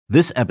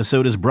This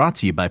episode is brought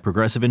to you by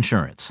Progressive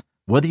Insurance.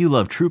 Whether you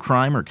love true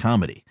crime or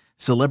comedy,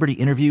 celebrity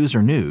interviews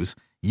or news,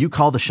 you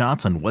call the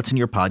shots on what's in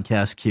your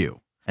podcast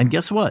queue. And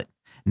guess what?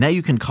 Now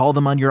you can call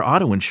them on your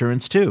auto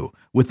insurance too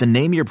with the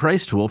Name Your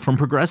Price tool from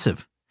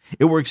Progressive.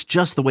 It works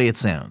just the way it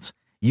sounds.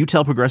 You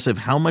tell Progressive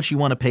how much you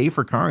want to pay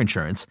for car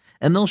insurance,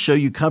 and they'll show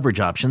you coverage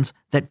options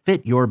that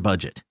fit your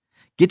budget.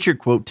 Get your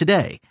quote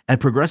today at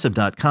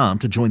Progressive.com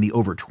to join the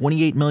over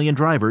 28 million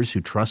drivers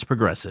who trust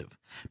Progressive.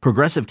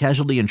 Progressive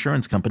Casualty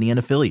Insurance Company and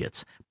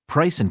Affiliates.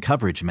 Price and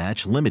coverage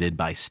match limited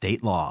by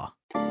state law.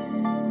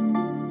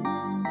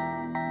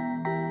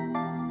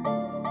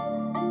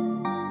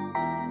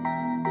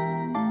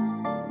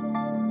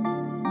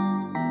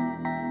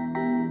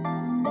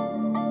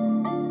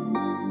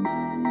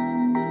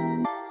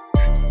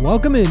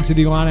 Welcome into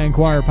the Illini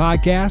Inquirer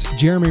podcast.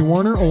 Jeremy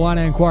Warner,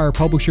 Illini Inquirer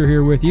publisher,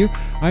 here with you.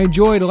 I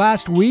enjoyed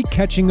last week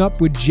catching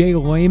up with Jay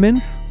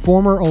Lehman,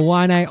 former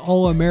Illini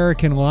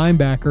All-American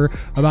linebacker,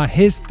 about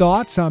his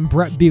thoughts on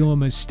Bret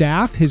Bielema's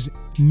staff, his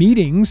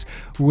meetings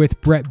with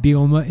Bret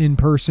Bielema in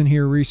person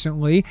here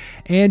recently,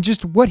 and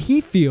just what he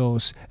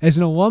feels as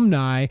an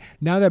alumni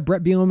now that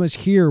Bret Bielema is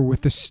here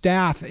with the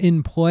staff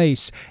in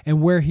place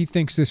and where he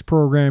thinks this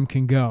program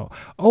can go.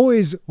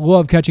 Always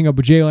love catching up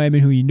with Jay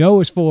Lehman, who you know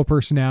is full of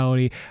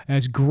personality,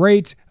 has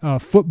great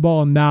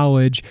football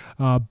knowledge,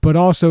 but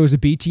also is a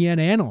BTN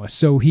analyst.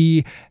 So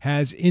he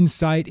has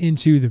insight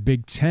into the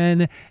Big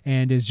Ten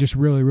and is just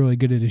really, really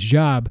good at his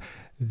job.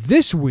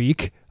 This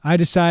week, I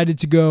decided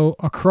to go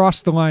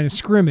across the line of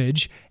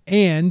scrimmage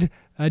and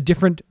a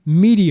different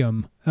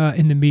medium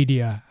in the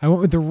media. I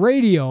went with the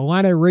radio,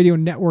 Illini Radio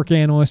Network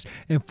analyst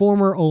and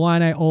former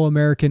Illini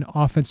All-American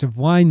offensive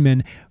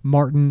lineman,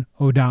 Martin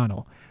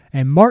O'Donnell.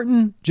 And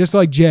Martin, just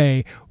like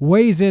Jay,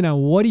 weighs in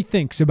on what he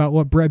thinks about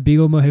what Bret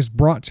Bielema has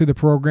brought to the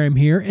program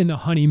here in the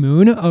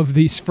honeymoon of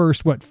these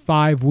first,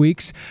 5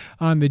 weeks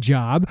on the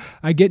job.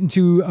 I get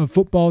into a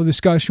football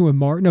discussion with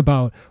Martin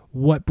about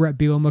what Bret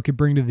Bielema could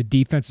bring to the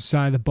defensive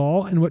side of the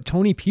ball and what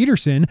Tony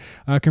Peterson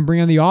can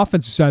bring on the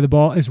offensive side of the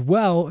ball, as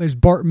well as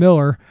Bart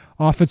Miller,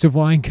 offensive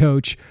line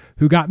coach,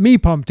 who got me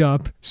pumped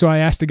up. So I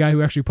asked the guy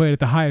who actually played at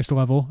the highest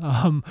level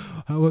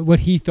what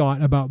he thought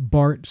about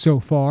Bart so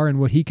far and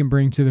what he can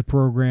bring to the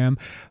program.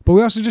 But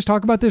we also just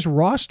talk about this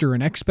roster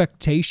and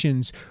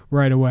expectations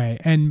right away.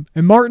 And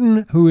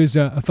Martin, who is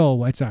a fellow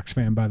White Sox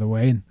fan, by the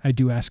way, and I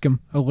do ask him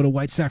a little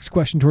White Sox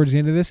question towards the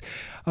end of this.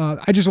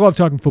 I just love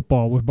talking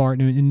football with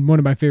Martin, and one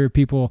of my favorite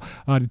people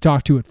to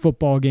talk to at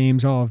football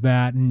games, all of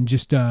that, and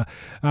just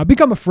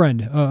become a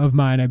friend of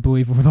mine, I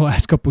believe, over the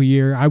last couple of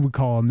years. I would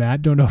call him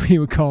that. Don't know if he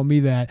would call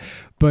me that.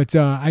 But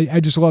I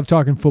just love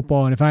talking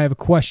football, and if I have a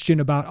question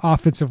about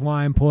offensive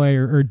line play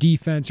or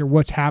defense or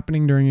what's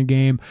happening during a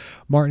game,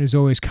 Martin is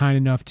always kind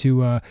enough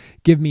to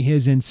give me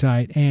his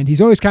insight, and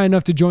he's always kind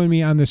enough to join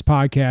me on this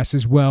podcast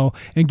as well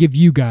and give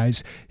you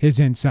guys his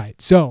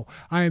insight. So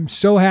I am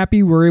so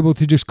happy we're able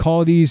to just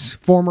call these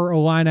former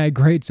Illini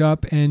greats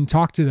up and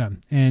talk to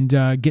them and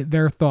get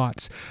their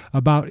thoughts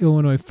about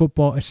Illinois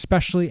football,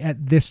 especially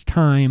at this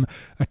time,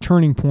 a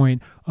turning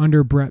point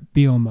under Bret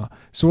Bielema.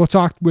 So we'll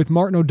talk with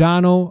Martin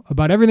O'Donnell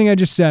about everything I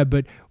just said,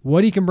 but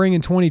what he can bring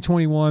in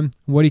 2021,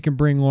 what he can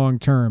bring long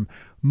term.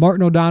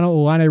 Martin O'Donnell,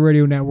 Illini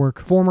Radio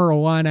Network, former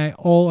Illini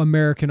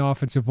All-American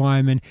offensive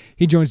lineman.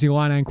 He joins the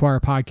Illini Inquirer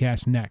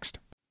podcast next.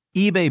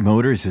 eBay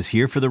Motors is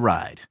here for the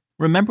ride.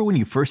 Remember when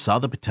you first saw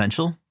the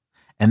potential?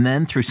 And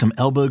then through some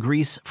elbow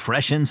grease,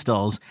 fresh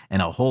installs,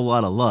 and a whole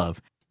lot of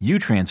love, you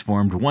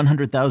transformed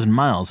 100,000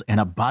 miles and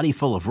a body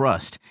full of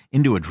rust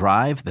into a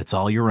drive that's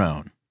all your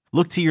own.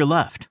 Look to your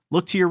left.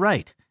 Look to your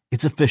right.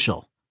 It's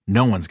official.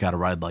 No one's got a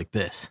ride like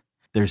this.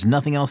 There's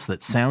nothing else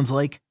that sounds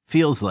like,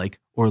 feels like,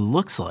 or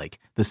looks like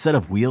the set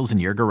of wheels in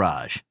your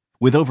garage.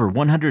 With over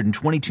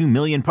 122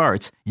 million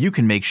parts, you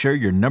can make sure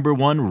your number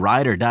one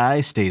ride or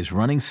die stays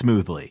running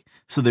smoothly.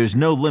 So there's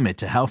no limit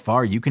to how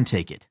far you can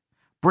take it.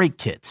 Brake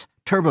kits,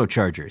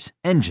 turbochargers,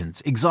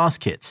 engines, exhaust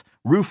kits,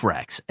 roof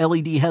racks,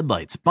 LED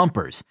headlights,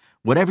 bumpers.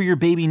 Whatever your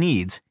baby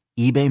needs,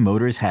 eBay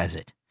Motors has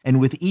it. And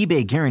with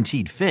eBay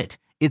Guaranteed Fit,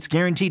 it's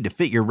guaranteed to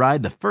fit your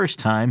ride the first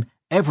time,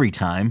 every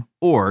time,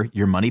 or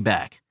your money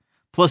back.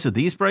 Plus, at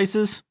these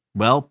prices,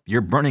 well,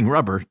 you're burning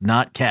rubber,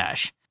 not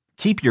cash.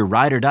 Keep your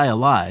ride or die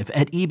alive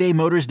at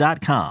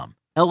ebaymotors.com.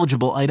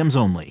 Eligible items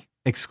only.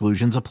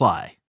 Exclusions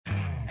apply.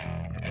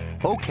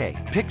 Okay,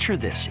 picture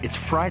this. It's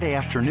Friday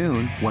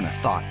afternoon when a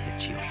thought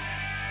hits you.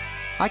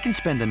 I can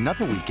spend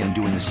another weekend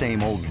doing the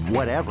same old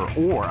whatever,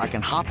 or I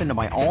can hop into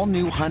my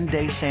all-new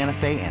Hyundai Santa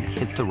Fe and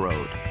hit the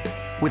road.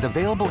 With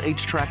available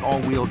H-Track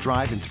all-wheel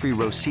drive and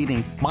 3-row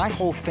seating, my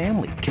whole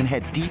family can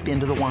head deep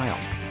into the wild.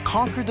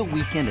 Conquer the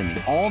weekend in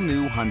the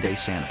all-new Hyundai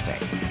Santa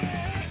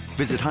Fe.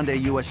 Visit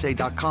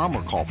HyundaiUSA.com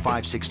or call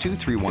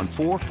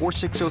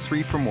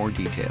 562-314-4603 for more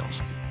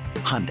details.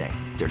 Hyundai,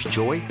 there's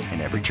joy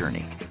in every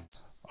journey.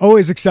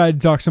 Always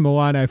excited to talk some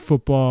Illini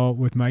football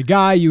with my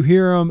guy. You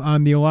hear him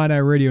on the Illini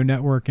Radio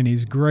Network, and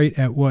he's great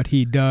at what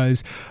he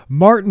does.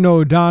 Martin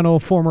O'Donnell,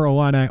 former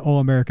Illini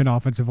All-American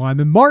offensive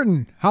lineman.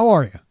 Martin, how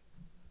are you?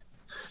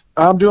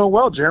 I'm doing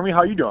well, Jeremy.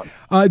 How you doing?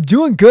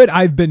 Doing good.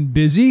 I've been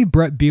busy.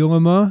 Brett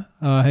Bielema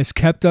has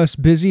kept us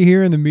busy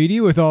here in the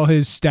media with all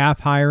his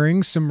staff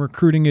hiring, some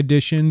recruiting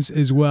additions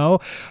as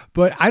well.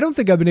 But I don't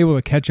think I've been able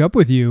to catch up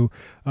with you.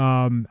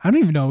 I don't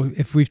even know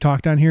if we've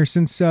talked on here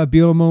since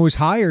Bielema was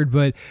hired.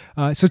 But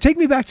so take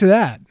me back to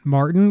that,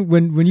 Martin.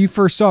 When you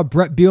first saw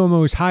Brett Bielema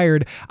was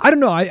hired, I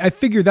don't know. I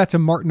figured that's a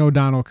Martin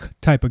O'Donnell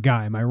type of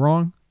guy. Am I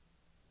wrong?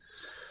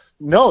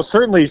 No,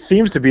 certainly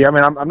seems to be. I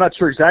mean, I'm not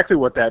sure exactly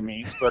what that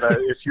means, but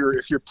if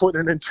you're putting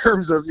it in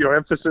terms of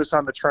emphasis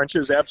on the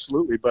trenches,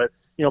 absolutely. But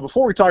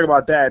before we talk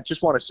about that,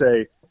 just want to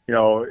say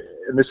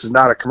and this is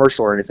not a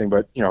commercial or anything,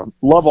 but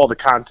love all the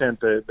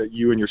content that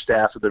you and your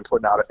staff have been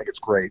putting out. I think it's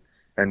great,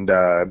 and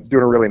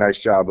doing a really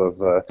nice job of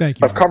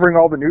covering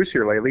all the news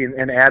here lately.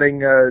 And adding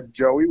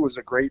Joey was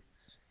a great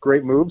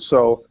move.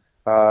 So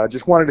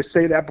just wanted to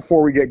say that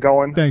before we get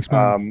going. Thanks,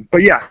 man.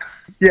 But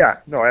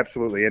no,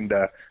 absolutely. And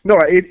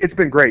it's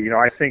been great.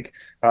 I think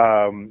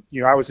I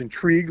was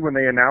intrigued when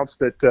they announced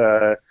that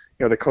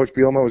that Coach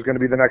Bielema was going to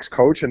be the next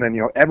coach, and then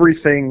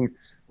everything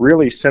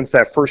really since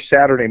that first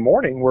Saturday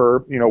morning, where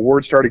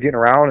word started getting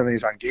around, and then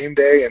he's on game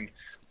day, and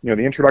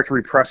the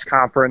introductory press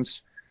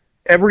conference,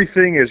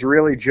 everything is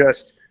really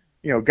just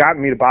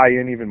gotten me to buy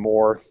in even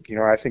more.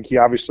 I think he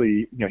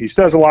obviously he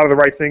says a lot of the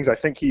right things. I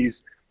think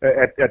he's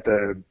at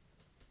the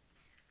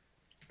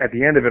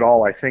end of it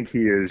all, I think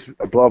he is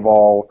above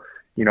all,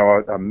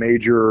 a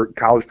major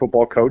college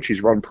football coach.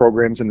 He's run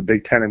programs in the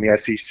Big Ten and the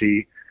SEC.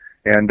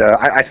 And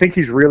I think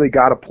he's really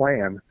got a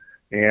plan,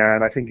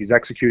 and I think he's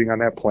executing on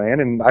that plan.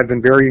 And I've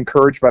been very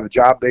encouraged by the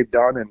job they've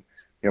done, and,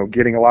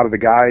 getting a lot of the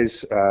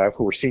guys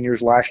who were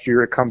seniors last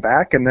year to come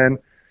back, and then,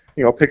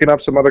 picking up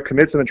some other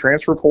commits in the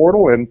transfer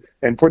portal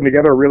and putting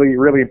together a really,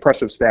 really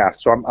impressive staff.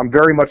 So I'm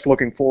very much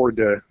looking forward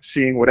to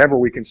seeing whatever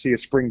we can see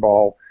as spring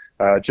ball,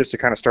 just to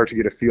kind of start to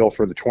get a feel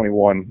for the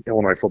 21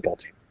 Illinois football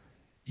team.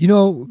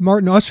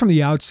 Martin, us from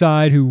the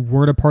outside who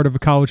weren't a part of a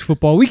college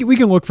football, we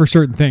can look for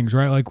certain things,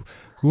 right? Like,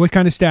 what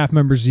kind of staff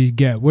members does he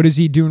get? What does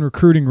he do in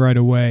recruiting right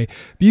away?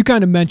 But you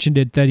kind of mentioned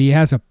it, that he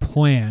has a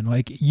plan.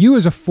 Like, you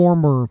as a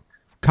former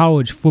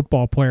college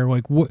football player,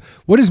 like what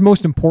is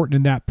most important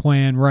in that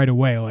plan right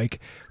away? Like,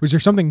 was there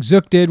something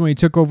Zook did when he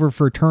took over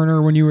for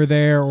Turner when you were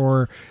there?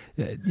 Or,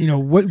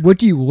 what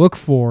do you look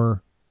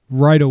for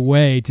right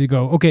away to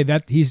go, okay,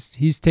 that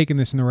he's taking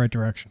this in the right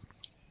direction?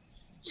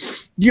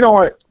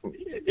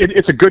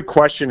 It's a good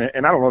question,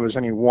 and I don't know if there's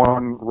any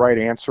one right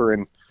answer.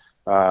 And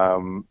I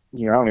don't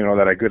even know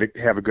that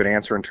I have a good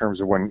answer in terms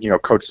of when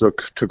Coach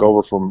Zook took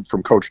over from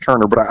Coach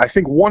Turner. But I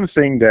think one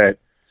thing that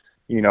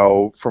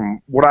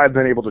from what I've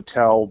been able to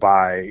tell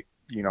by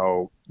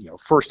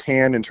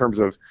firsthand in terms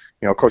of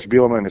Coach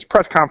Bielema and his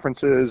press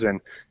conferences, and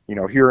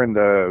hearing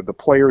the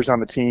players on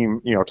the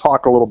team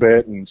talk a little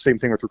bit, and same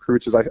thing with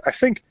recruits, is I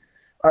think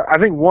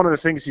one of the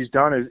things he's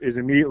done is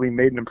immediately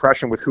made an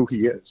impression with who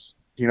he is,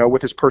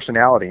 with his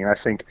personality, and I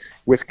think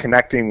with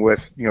connecting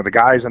with the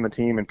guys on the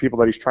team and people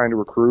that he's trying to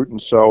recruit.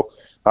 And so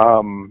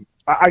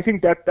I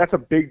think that's a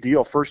big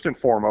deal. First and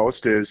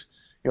foremost is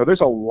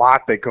there's a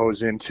lot that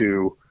goes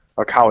into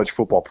a college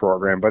football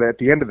program, but at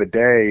the end of the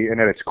day, and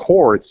at its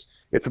core,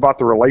 it's about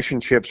the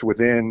relationships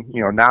within,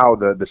 now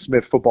the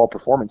Smith Football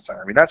Performance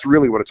Center. I mean, that's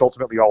really what it's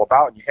ultimately all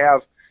about. And you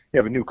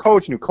have a new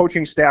coach, new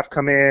coaching staff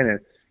come in,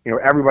 and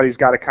everybody's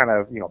got to kind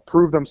of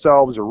prove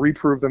themselves or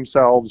reprove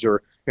themselves,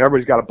 or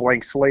everybody's got a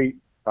blank slate.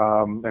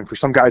 And for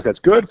some guys that's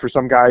good. For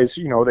some guys,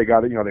 they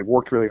got they've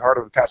worked really hard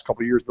over the past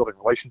couple of years building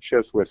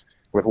relationships with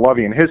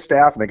Lovie and his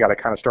staff, and they got to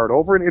kind of start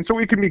over. And so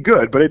it can be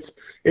good, but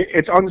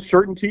it's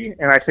uncertainty.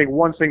 And I think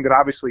one thing that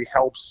obviously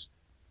helps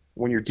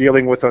when you're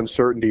dealing with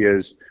uncertainty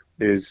is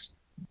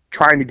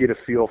trying to get a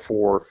feel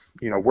for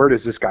where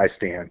does this guy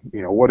stand?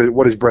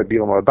 What is Brett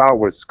Bielema about?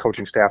 What is his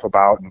coaching staff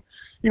about? And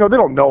they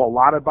don't know a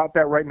lot about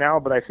that right now,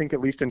 but I think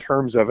at least in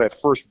terms of at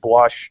first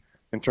blush,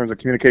 in terms of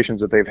communications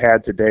that they've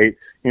had to date,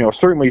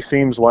 certainly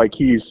seems like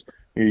he's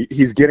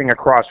getting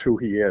across who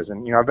he is.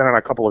 And, I've been on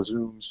a couple of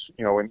Zooms,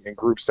 in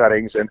group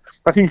settings, and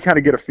I think you kind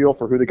of get a feel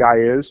for who the guy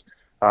is.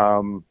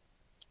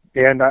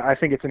 And I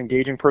think it's an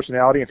engaging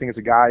personality. I think it's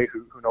a guy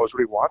who knows what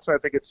he wants. And I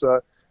think it's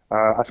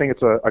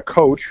a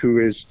coach who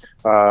is,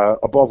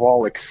 above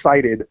all,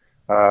 excited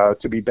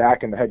to be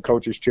back in the head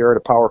coach's chair at a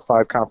Power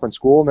 5 conference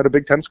school and at a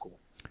Big Ten school.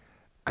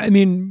 I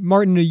mean,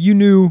 Martin, you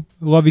knew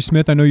Lovie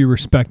Smith. I know you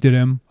respected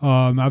him.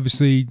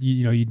 Obviously,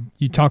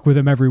 you talk with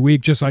him every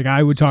week, just like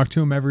I would talk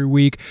to him every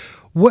week.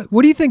 What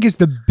do you think is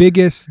the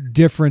biggest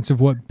difference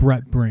of what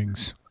Brett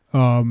brings?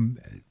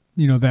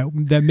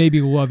 That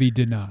maybe Lovie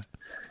did not.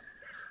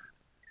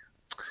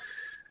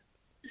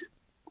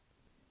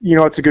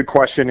 It's a good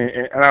question,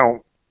 and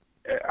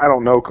I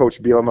don't know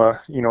Coach Bielema,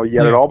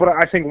 yet at all. But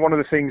I think one of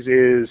the things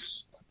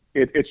is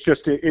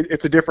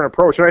it's a different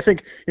approach, and I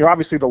think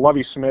obviously the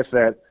Lovie Smith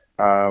that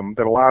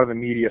a lot of the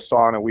media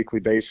saw on a weekly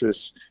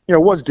basis,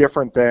 was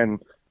different than,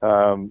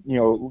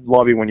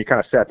 Lovie when you kind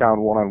of sat down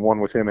one-on-one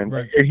with him, and,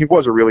 right. And he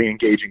was a really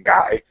engaging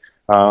guy.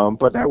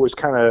 But that was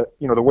kind of,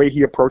 the way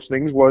he approached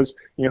things was,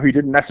 he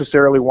didn't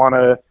necessarily he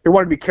wanted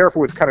to be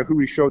careful with kind of who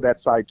he showed that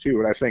side to.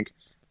 And I think,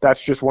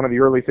 that's just one of the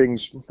early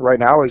things right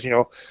now is,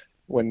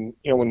 when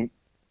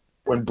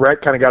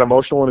Brett kind of got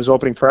emotional in his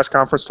opening press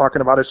conference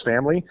talking about his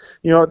family,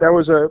 it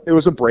was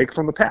a break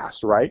from the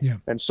past, right? Yeah.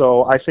 And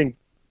so I think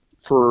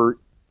for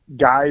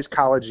guys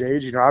college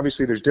age,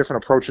 obviously there's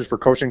different approaches for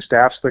coaching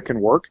staffs that can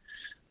work,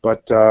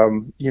 but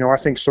I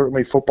think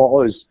certainly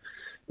football is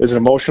an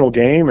emotional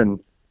game, and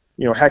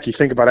heck, you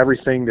think about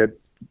everything that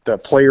the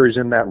players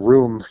in that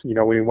room,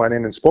 when he went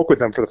in and spoke with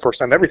them for the first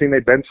time, everything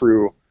they've been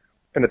through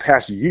in the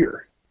past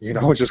year,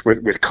 just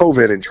with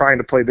COVID and trying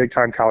to play big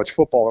time college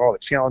football and all the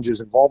challenges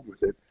involved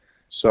with it.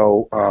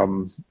 So,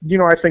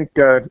 I think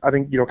kind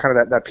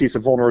of that piece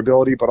of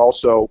vulnerability, but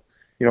also,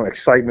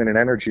 excitement and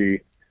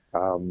energy,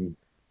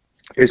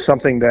 is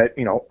something that,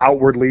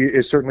 outwardly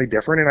is certainly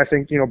different. And I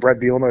think, Brett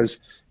Bielema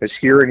is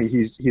here, and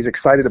he's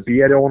excited to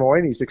be at Illinois,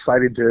 and he's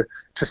excited to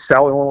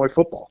sell Illinois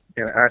football.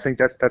 And I think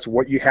that's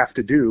what you have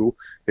to do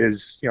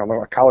is,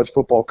 a college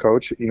football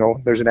coach,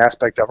 there's an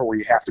aspect of it where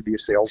you have to be a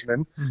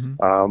salesman.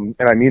 Mm-hmm.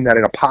 And I mean that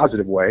in a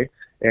positive way.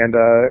 And,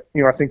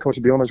 I think Coach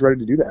Bielema is ready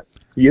to do that.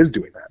 He is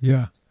doing that.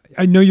 Yeah.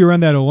 I know you're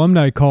on that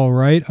alumni call,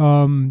 right?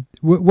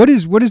 What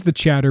is the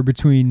chatter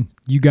between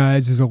you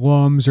guys as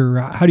alums, or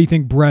how do you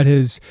think Brett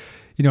has,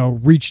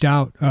 reached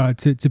out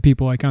to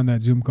people like on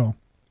that Zoom call?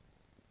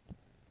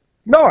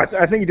 No, I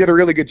think he did a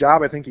really good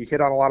job. I think he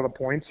hit on a lot of the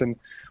points, and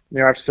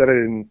I've said it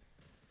in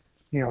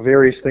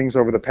various things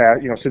over the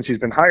past since he's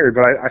been hired.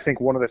 But I think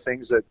one of the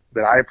things that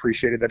I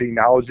appreciated that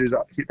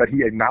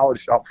he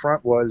acknowledged up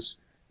front was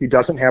he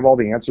doesn't have all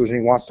the answers, and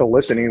he wants to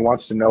listen. And he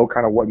wants to know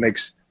kind of what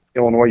makes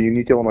Illinois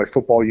unique, Illinois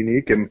football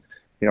unique, and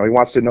he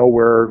wants to know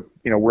where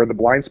the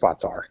blind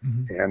spots are.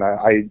 Mm-hmm.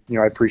 And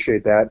I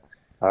appreciate that.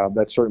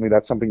 That's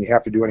something you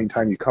have to do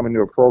anytime you come into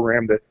a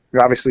program that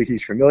obviously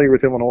he's familiar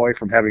with Illinois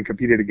from having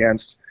competed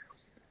against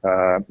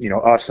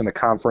us in the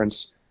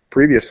conference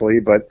previously,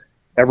 but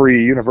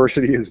every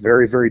university is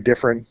very, very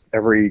different.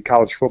 Every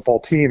college football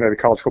team, every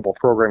college football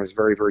program is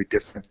very, very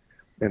different.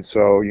 And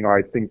so,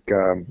 I think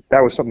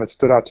that was something that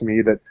stood out to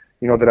me that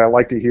I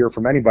like to hear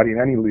from anybody in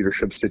any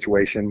leadership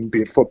situation,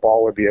 be it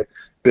football or be it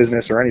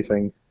business or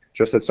anything,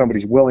 just that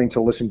somebody's willing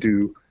to listen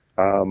to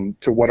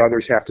what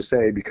others have to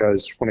say,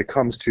 because when it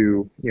comes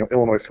to,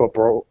 Illinois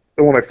football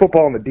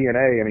and the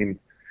DNA, I mean,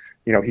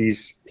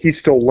 he's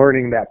still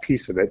learning that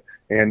piece of it.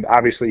 And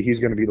obviously he's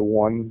going to be the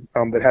one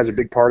that has a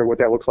big part of what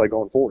that looks like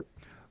going forward.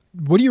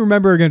 What do you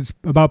remember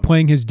about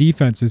playing his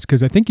defenses?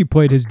 Because I think you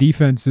played his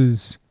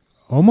defenses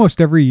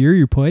almost every year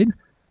you played.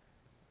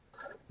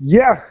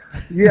 Yeah.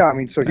 I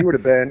mean, so he would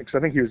have been, because I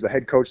think he was the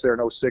head coach there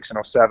in 06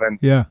 and 07.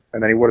 Yeah.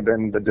 And then he would have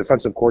been the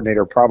defensive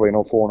coordinator probably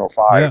in 04 and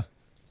 05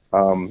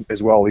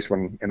 as well, at least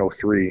when in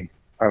 03.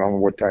 I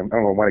don't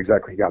know when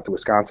exactly he got to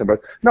Wisconsin.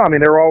 But no, I mean,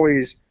 they were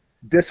always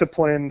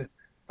disciplined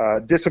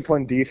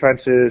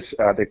defenses.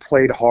 They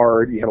played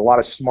hard. You had a lot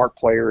of smart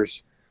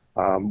players.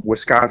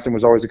 Wisconsin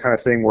was always the kind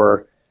of thing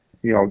where,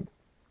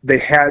 they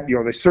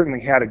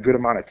certainly had a good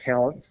amount of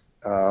talent,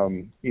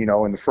 in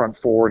the front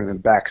four and in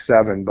the back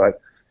seven.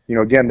 But,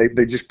 again,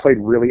 they just played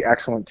really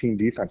excellent team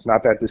defense,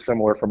 not that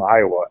dissimilar from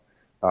Iowa.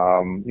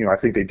 I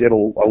think they did a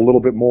little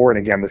bit more. And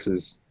again, this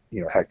is,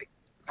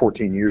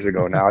 14 years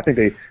ago now. I think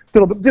they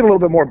did a little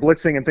bit more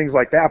blitzing and things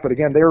like that. But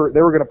again, they were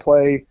going to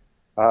play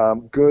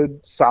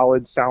good,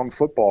 solid, sound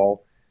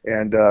football,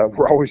 and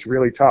were always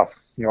really tough.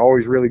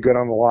 Always really good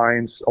on the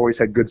lines. Always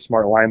had good,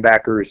 smart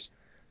linebackers.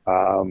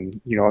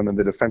 And then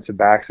the defensive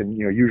backs, and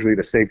usually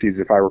the safeties,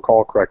 if I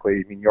recall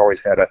correctly. I mean, you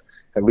always had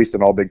at least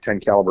an all Big Ten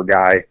caliber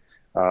guy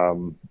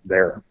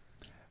there.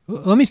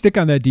 Let me stick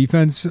on that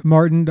defense,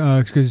 Martin,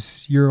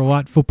 because you're a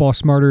lot football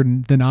smarter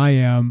than I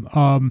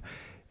am.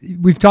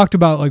 We've talked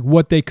about like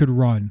what they could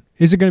run.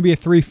 Is it going to be a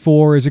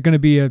 3-4? Is it going to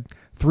be a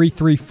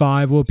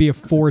 3-3-5? Will it be a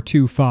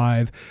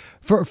 4-2-5?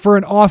 For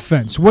an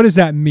offense, what does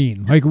that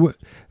mean?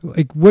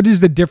 What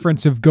is the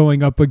difference of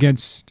going up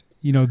against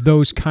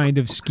those kind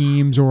of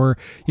schemes, or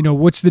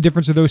what's the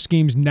difference of those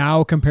schemes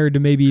now compared to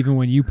maybe even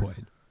when you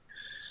played?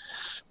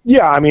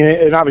 Yeah, I mean,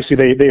 and obviously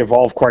they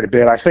evolve quite a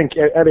bit. I think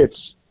at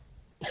its,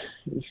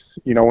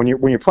 when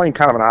you're playing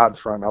kind of an odd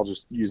front, I'll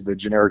just use the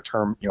generic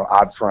term,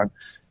 odd front,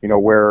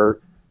 where,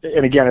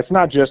 and again, it's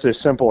not just as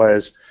simple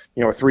as,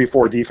 a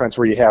 3-4 defense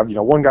where you have,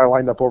 one guy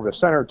lined up over the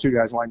center, two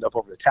guys lined up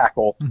over the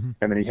tackle, mm-hmm.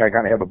 and then you kind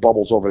of have the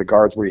bubbles over the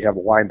guards where you have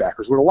the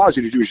linebackers. What it allows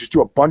you to do is just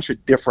do a bunch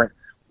of different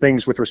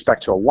things with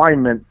respect to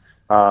alignment,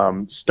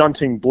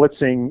 stunting,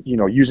 blitzing,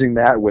 using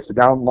that with the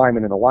down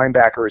linemen and the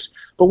linebackers.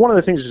 But one of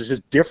the things that's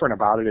just different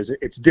about it is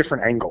it's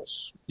different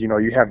angles.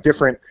 You have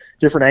different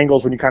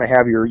angles when you kind of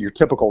have your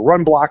typical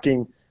run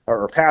blocking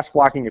or pass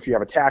blocking. If you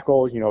have a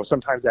tackle,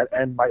 sometimes that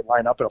end might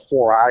line up in a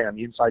 4-eye on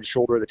the inside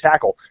shoulder of the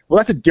tackle. Well,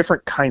 that's a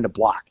different kind of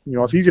block.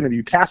 If you're going to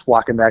be pass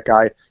blocking that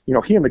guy,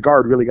 he and the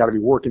guard really got to be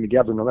working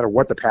together no matter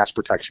what the pass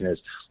protection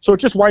is. So it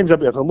just winds up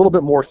with a little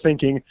bit more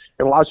thinking.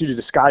 It allows you to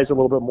disguise a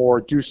little bit more,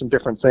 do some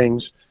different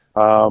things.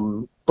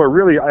 But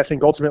really, I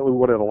think ultimately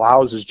what it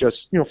allows is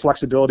just,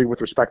 flexibility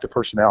with respect to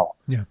personnel.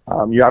 Yeah.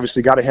 You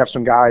obviously got to have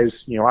some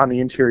guys, on the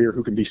interior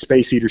who can be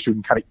space eaters, who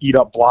can kind of eat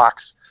up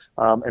blocks,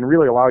 and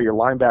really allow your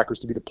linebackers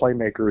to be the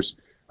playmakers,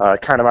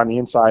 kind of on the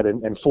inside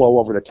and flow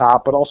over the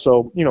top, but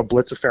also,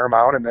 blitz a fair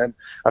amount. And then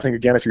I think,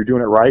 again, if you're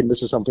doing it right, and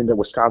this is something that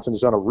Wisconsin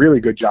has done a really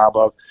good job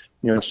of,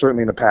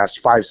 certainly in the past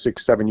 5,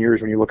 6, 7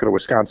 years when you look at a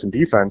Wisconsin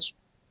defense,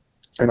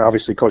 and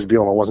obviously Coach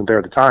Bielema wasn't there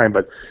at the time,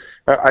 but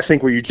I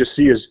think what you just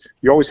see is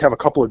you always have a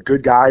couple of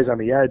good guys on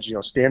the edge,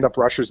 stand-up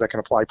rushers that can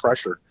apply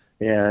pressure.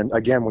 And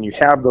again, when you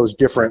have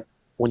different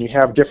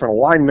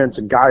alignments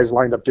and guys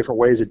lined up different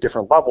ways at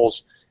different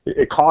levels,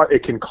 it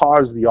can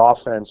cause the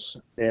offense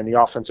and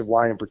the offensive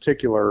line in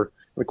particular,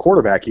 the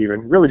quarterback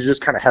even, really to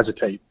just kind of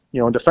hesitate.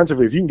 And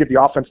defensively, if you can get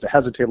the offense to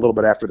hesitate a little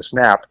bit after the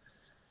snap,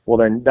 well,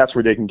 then that's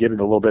where they can get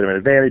into a little bit of an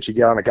advantage. You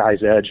get on a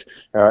guy's edge,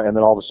 and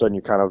then all of a sudden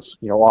you kind of,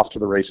 off to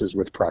the races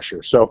with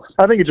pressure. So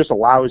I think it just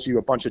allows you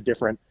a bunch of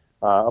different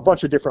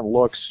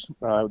looks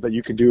that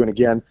you can do. And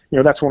again,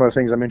 that's one of the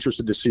things I'm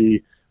interested to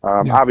see.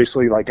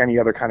 Obviously, like any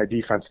other kind of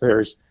defense,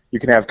 you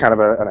can have kind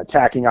of an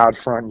attacking odd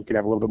front. You can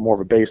have a little bit more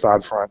of a base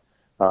odd front.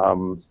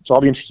 So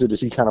I'll be interested to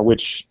see kind of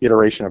which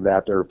iteration of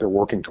that they're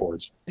working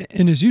towards.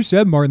 And as you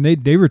said, Martin,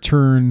 they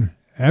return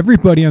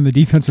everybody on the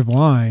defensive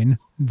line.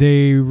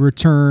 They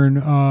return,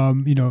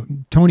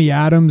 Tony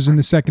Adams in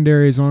the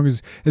secondary as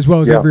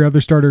well as every other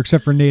starter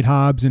except for Nate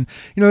Hobbs. And,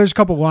 there's a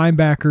couple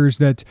linebackers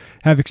that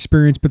have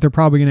experience, but they're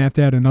probably going to have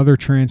to add another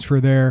transfer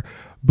there.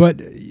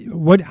 But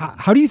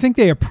how do you think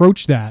they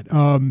approach that?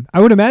 I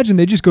would imagine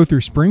they just go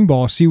through spring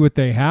ball, see what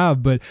they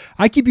have. But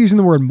I keep using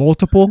the word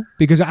multiple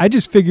because I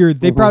just figured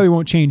they probably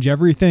won't change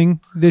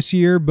everything this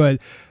year, but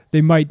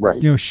they might,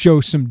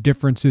 show some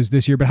differences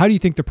this year. But how do you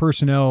think the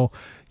personnel,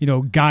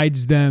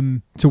 guides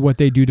them to what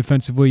they do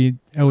defensively,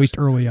 at least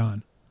early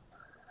on?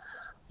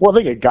 Well, I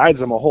think it guides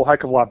them a whole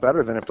heck of a lot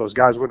better than if those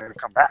guys wouldn't have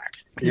come back.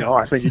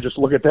 I think you just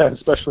look at that,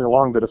 especially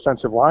along the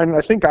defensive line. And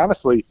I think,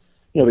 honestly,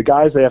 the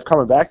guys they have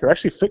coming back, they're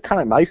actually fit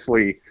kind of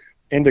nicely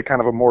into kind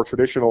of a more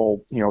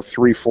traditional,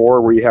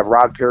 3-4 where you have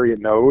Rod Perry at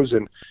nose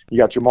and you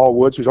got Jamal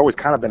Woods, who's always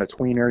kind of been a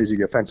tweener. Is he a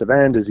defensive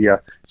end? Is he a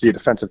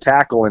defensive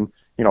tackle? And,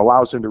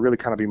 allows him to really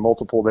kind of be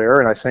multiple there.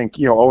 And I think,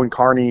 Owen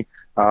Carney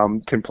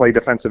can play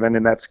defensive end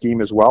in that scheme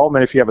as well. And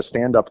then if you have a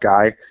stand-up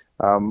guy,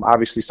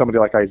 obviously somebody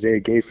like Isaiah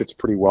Gay fits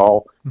pretty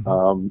well,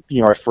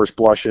 at first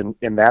blush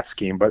in that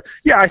scheme. But,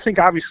 yeah, I think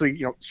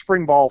obviously,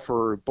 spring ball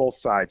for both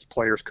sides,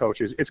 players,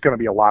 coaches, it's going to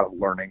be a lot of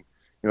learning.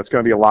 It's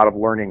going to be a lot of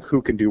learning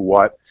who can do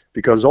what,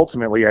 because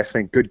ultimately I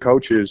think good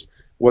coaches,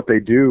 what they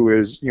do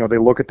is, they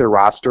look at their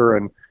roster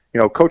and,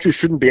 coaches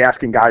shouldn't be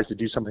asking guys to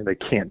do something they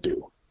can't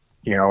do.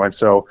 And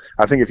so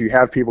I think if you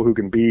have people who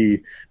can be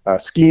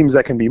schemes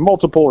that can be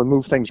multiple and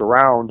move things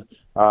around,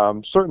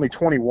 certainly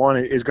 21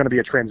 is going to be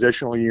a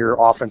transitional year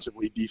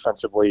offensively,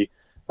 defensively.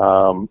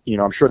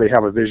 I'm sure they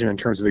have a vision in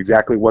terms of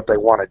exactly what they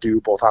want to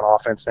do, both on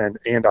offense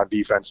and on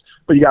defense.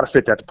 But you got to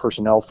fit that to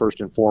personnel first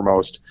and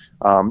foremost.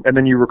 And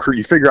then you recruit,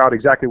 you figure out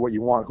exactly what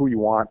you want, who you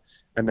want,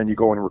 and then you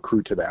go and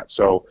recruit to that.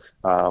 So,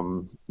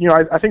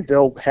 I think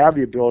they'll have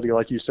the ability,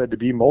 like you said, to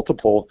be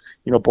multiple,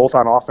 both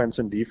on offense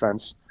and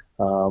defense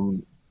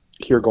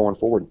here going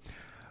forward.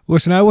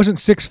 Listen, I wasn't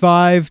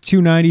 6'5",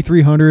 290,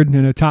 300,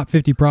 and a top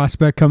 50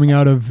 prospect coming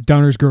out of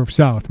Downers Grove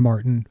South,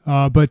 Martin.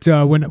 But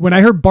when I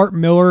heard Bart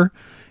Miller,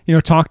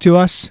 talk to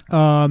us,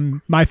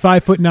 my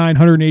 5'9",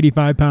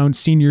 185 pound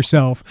senior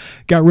self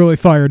got really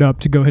fired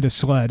up to go hit a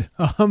sled.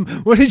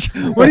 What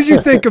did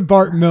you think of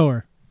Bart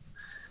Miller?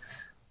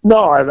 No,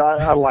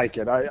 I like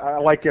it. I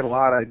like it a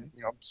lot.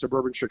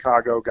 Suburban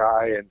Chicago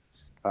guy, and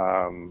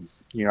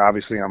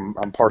obviously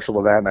I'm partial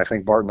to that, and I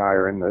think Bart and I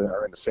are in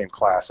the same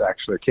class.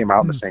 Actually, came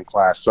out in the same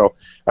class, so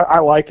I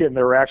like it. And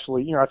there were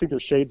actually, I think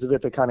there's shades of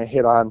it that kind of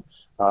hit on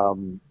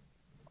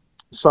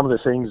some of the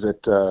things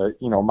that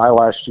my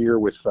last year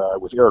with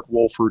Eric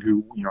Wolford,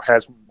 who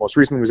has most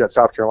recently was at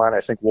South Carolina.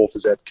 I think Wolf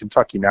is at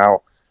Kentucky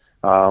now.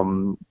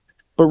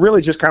 But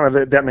really, just kind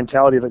of that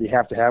mentality that you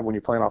have to have when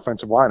you play an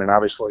offensive line, and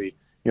obviously.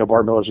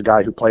 Bart Miller's a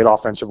guy who played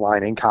offensive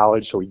line in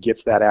college, so he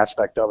gets that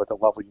aspect of it, the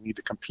level you need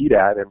to compete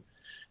at. And,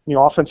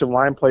 offensive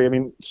line play,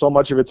 so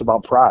much of it's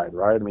about pride,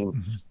 right?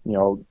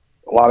 A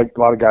lot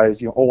of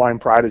guys, O-line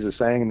pride is a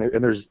saying,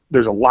 and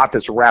there's a lot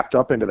that's wrapped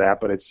up into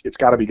that, but it's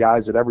got to be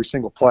guys that every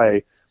single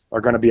play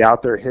are going to be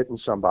out there hitting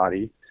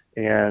somebody.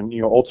 And,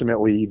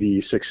 ultimately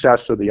the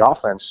success of the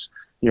offense,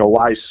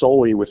 lies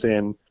solely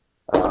within,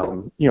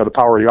 the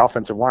power of the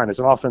offensive line. As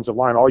an offensive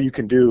line, all you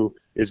can do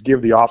is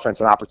give the offense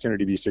an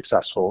opportunity to be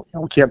successful.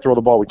 We can't throw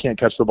the ball, we can't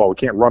catch the ball, we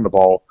can't run the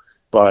ball,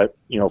 but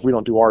if we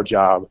don't do our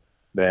job,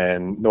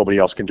 then nobody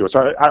else can do it.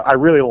 So I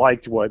really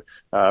liked what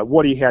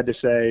he had to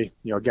say.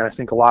 Again, I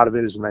think a lot of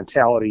it is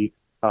mentality.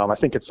 I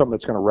think it's something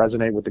that's going to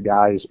resonate with the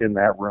guys in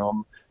that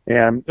room.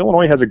 And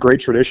Illinois has a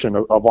great tradition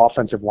of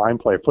offensive line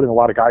play, of putting a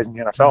lot of guys in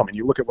the NFL.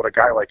 You look at what a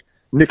guy like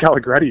Nick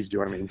Allegretti's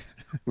doing.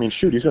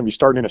 Shoot, he's going to be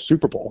starting in a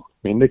Super Bowl.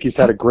 Nicky's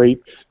had a great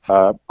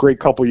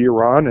couple year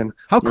run, and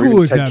how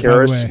cool is Ted that?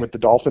 Karras with the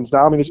Dolphins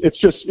now.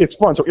 It's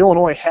fun. So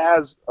Illinois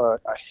has a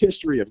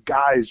history of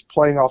guys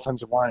playing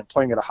offensive line,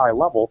 playing at a high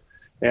level,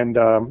 and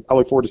I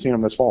look forward to seeing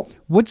them this fall.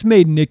 What's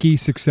made Nicky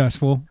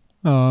successful?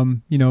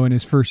 in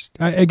his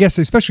first, I guess,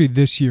 especially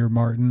this year,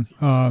 Martin,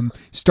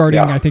 starting,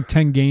 I think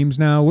 10 games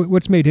now.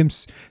 What's made him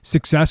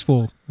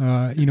successful,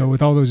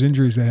 with all those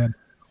injuries they had?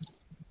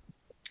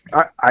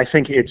 I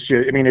think it's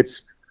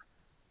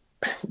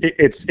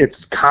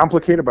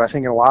complicated, but I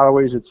think in a lot of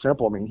ways it's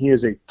simple. I mean, he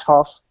is a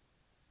tough,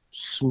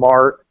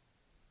 smart,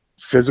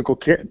 physical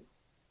kid.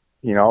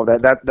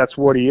 That's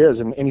what he is,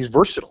 and he's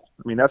versatile.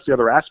 I mean, that's the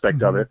other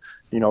aspect of it.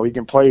 He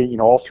can play,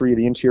 all three of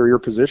the interior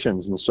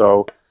positions, and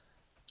so,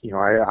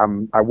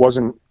 I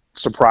wasn't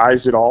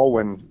surprised at all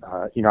when,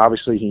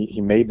 obviously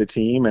he made the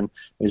team and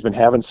he's been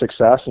having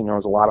success. It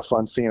was a lot of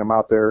fun seeing him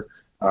out there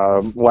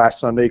last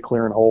Sunday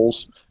clearing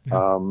holes, in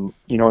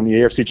the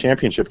AFC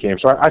Championship game.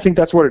 So I think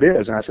that's what it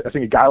is, and I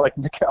think a guy like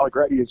Nick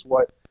Allegretti is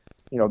what,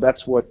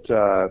 that's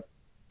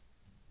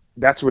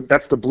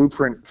the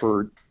blueprint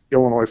for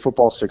Illinois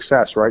football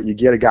success, right? You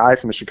get a guy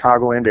from the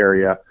Chicagoland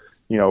area,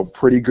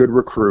 pretty good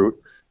recruit,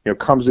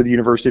 comes to the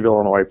University of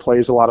Illinois,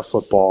 plays a lot of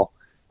football,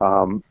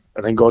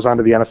 and then goes on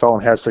to the NFL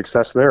and has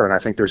success there. And I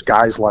think there's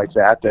guys like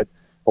that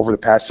over the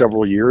past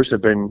several years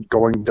have been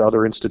going to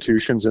other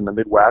institutions in the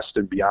Midwest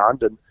and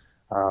beyond. And,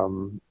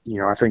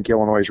 I think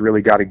Illinois has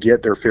really got to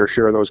get their fair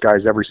share of those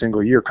guys every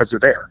single year because they're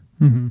there.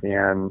 And, they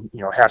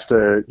have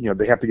to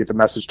get the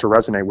message to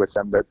resonate with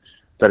them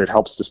that it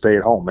helps to stay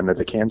at home and that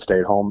they can stay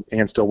at home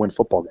and still win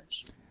football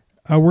games.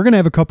 We're going to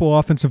have a couple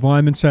offensive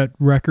linemen set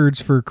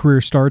records for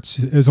career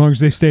starts as long as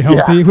they stay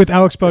healthy with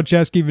Alex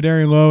Palczewski,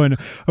 Vederian Lowe, and,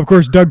 of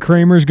course, Doug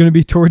Kramer is going to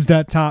be towards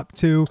that top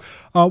two.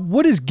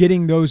 What is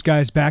getting those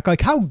guys back?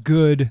 Like, how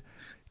good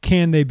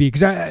can they be?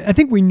 Because I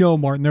think we know,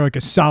 Martin, they're like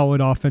a solid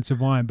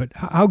offensive line, but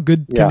how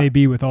good can they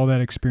be with all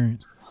that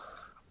experience?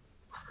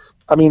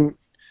 I mean,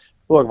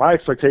 look, my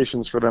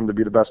expectations for them to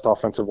be the best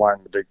offensive line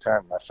in the Big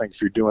Ten. I think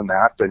if you're doing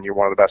that, then you're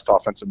one of the best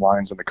offensive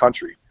lines in the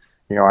country.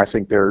 I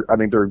think their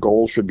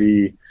goal should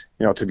be,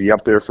 to be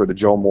up there for the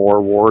Joe Moore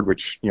Award,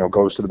 which,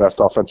 goes to the best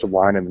offensive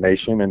line in the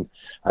nation. And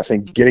I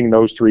think getting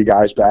those three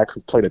guys back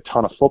who've played a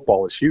ton of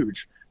football is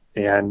huge.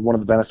 And one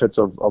of the benefits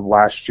of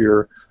last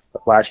year's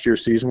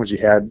season was you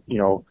had,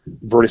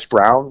 Vertus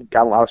Brown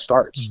got a lot of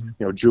starts.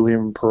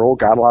 Julian Pearl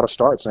got a lot of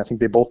starts, and I think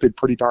they both did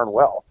pretty darn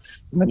well.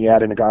 And then you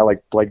add in a guy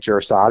like Blake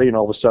Jarosati, and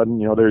all of a sudden,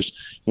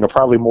 there's,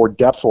 probably more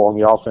depth along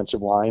the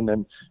offensive line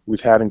than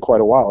we've had in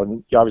quite a while.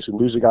 And you obviously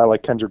lose a guy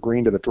like Kendrick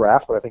Green to the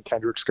draft, but I think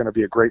Kendrick's going to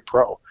be a great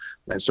pro.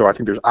 And so I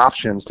think there's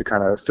options to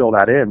kind of fill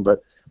that in.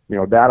 But,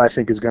 that I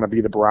think is going to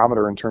be the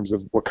barometer in terms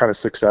of what kind of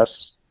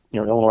success,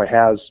 Illinois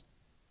has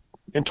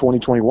in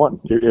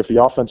 2021. If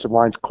the offensive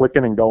line's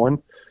clicking and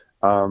going,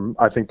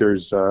 I think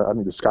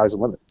the sky's the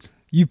limit.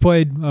 You've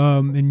played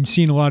and you've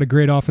seen a lot of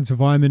great offensive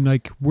linemen.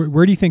 Like,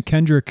 where do you think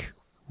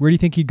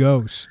he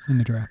goes in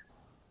the draft?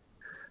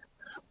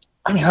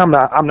 I mean, I'm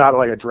not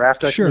like a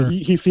draft expert. Sure.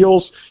 He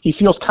feels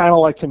kind of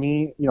like, to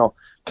me,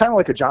 kind of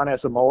like a John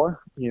Asamoah,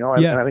 and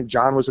I think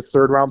John was a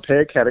third-round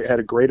pick, had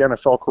a great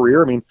NFL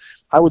career. I mean,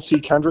 I would see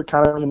Kendrick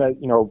kind of in that,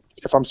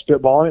 if I'm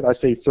spitballing it, I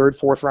say third,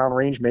 fourth-round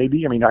range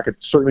maybe. I mean, I could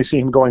certainly see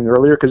him going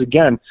earlier because,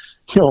 again,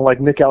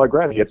 like Nick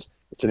Allegretti, it's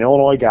an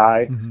Illinois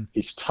guy.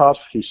 He's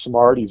tough, he's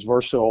smart, he's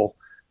versatile,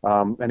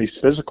 and he's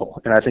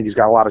physical. And I think he's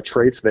got a lot of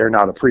traits there.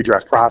 Now, the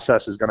pre-draft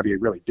process is going to be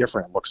really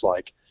different, it looks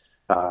like,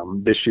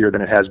 this year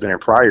than it has been in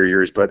prior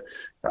years. But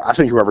I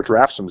think whoever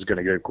drafts him is going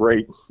to get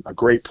a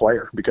great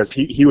player because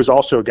he was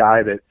also a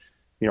guy that,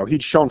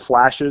 he'd shown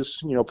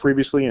flashes,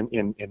 previously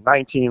in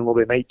 19, a little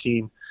bit in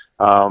 18.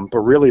 But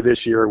really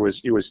this year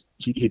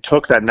he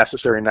took that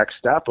necessary next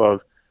step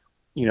of,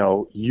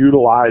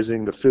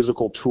 utilizing the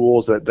physical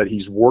tools that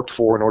he's worked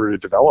for in order to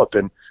develop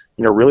and,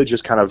 really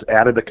just kind of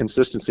added the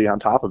consistency on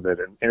top of it.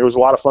 And it was a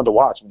lot of fun to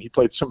watch. I mean,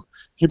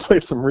 he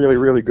played some really,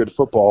 really good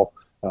football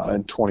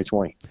in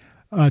 2020.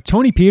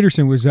 Tony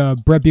Peterson was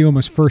Brett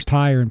Bielema's first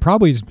hire and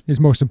probably his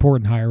most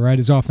important hire, right?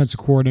 His offensive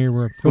coordinator,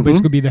 where he'll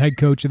basically be the head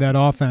coach of that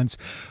offense.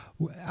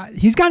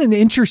 He's got an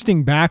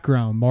interesting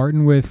background,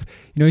 Martin, with,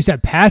 he's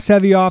had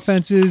pass-heavy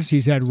offenses.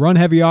 He's had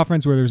run-heavy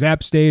offense, whether it was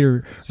App State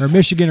or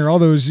Michigan or all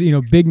those,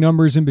 big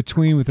numbers in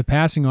between with the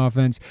passing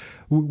offense.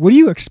 What do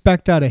you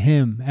expect out of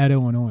him at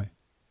Illinois?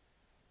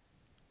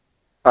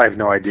 I have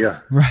no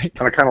idea. Right.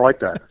 And I kind of like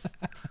that.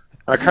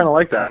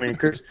 I mean,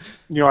 because,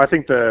 I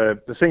think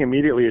the thing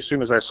immediately, as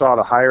soon as I saw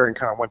the hire and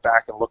kind of went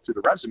back and looked through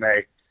the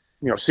resume,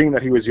 seeing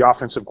that he was the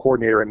offensive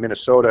coordinator in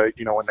Minnesota,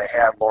 when they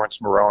had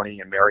Lawrence Maroney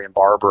and Marion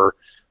Barber,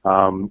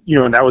 and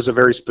that was a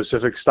very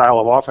specific style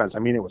of offense. I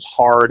mean, it was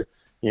hard,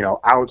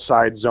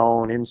 outside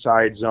zone,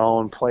 inside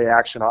zone, play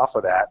action off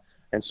of that.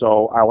 And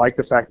so I like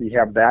the fact that you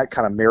have that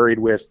kind of married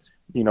with,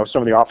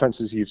 some of the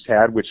offenses he's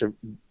had, which have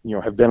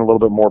been a little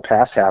bit more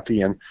pass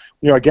happy. And,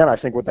 again, I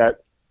think with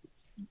that,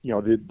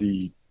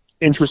 the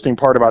interesting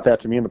part about that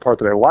to me and the part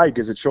that I like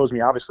is it shows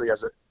me obviously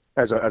as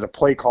a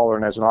play caller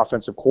and as an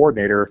offensive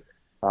coordinator,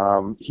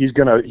 he's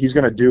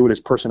gonna do what his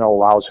personnel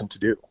allows him to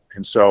do.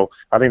 And so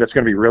I think that's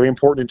going to be really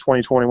important in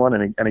 2021.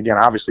 And again,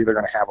 obviously they're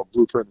going to have a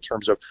blueprint in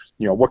terms of,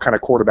 what kind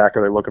of quarterback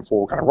are they looking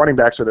for? What kind of running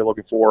backs are they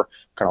looking for? What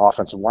kind of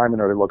offensive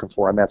linemen are they looking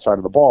for on that side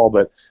of the ball?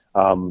 But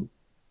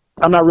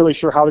I'm not really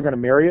sure how they're going to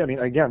marry it. I mean,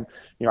 again,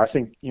 I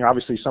think,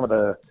 obviously some of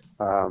the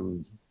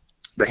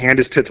hand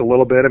is tipped a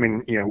little bit. I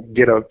mean,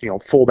 get a,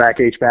 fullback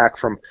H-back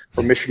from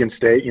Michigan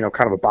State,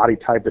 kind of a body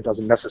type that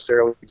doesn't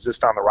necessarily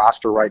exist on the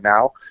roster right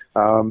now.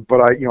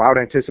 But I would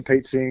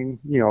anticipate seeing,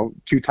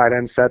 2 tight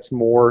end sets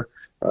more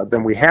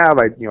than we have.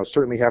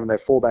 Certainly having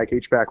that fullback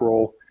H-back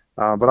role.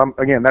 But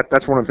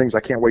that's one of the things I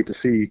can't wait to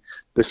see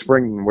this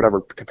spring in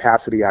whatever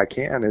capacity I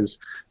can, is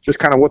just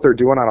kind of what they're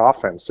doing on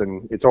offense.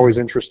 And it's always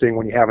interesting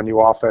when you have a new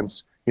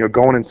offense,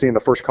 going and seeing the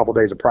first couple of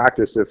days of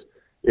practice,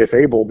 if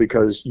able,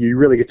 because you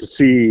really get to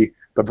see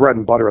the bread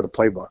and butter of the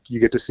playbook. You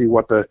get to see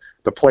what the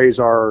plays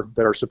are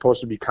that are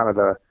supposed to be kind of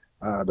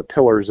the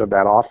pillars of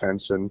that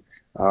offense, and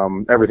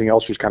everything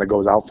else just kind of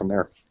goes out from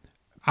there.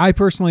 I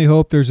personally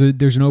hope there's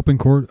an open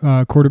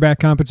quarterback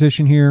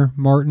competition here,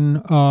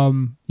 Martin.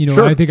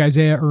 Sure. I think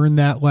Isaiah earned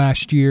that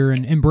last year,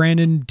 and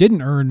Brandon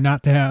didn't earn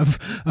not to have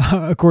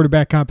a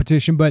quarterback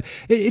competition. But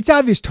it's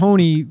obvious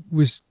Tony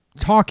was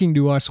talking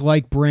to us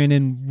like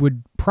Brandon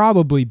would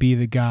probably be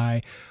the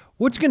guy.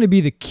 What's going to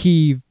be the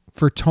key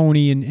for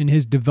Tony in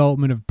his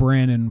development of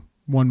Brandon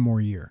one more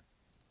year?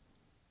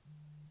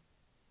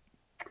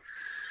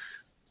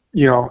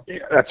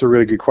 That's a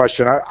really good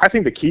question. I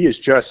think the key is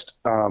just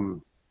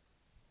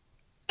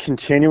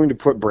continuing to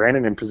put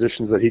Brandon in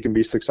positions that he can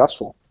be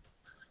successful.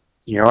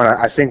 And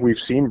I think we've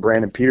seen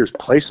Brandon Peters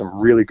play some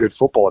really good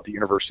football at the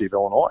University of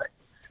Illinois.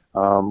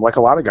 Like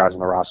a lot of guys on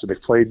the roster,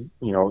 they've played,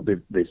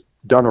 they've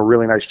done a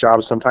really nice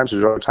job. Sometimes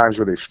there's other times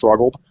where they've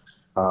struggled.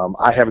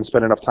 I haven't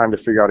spent enough time to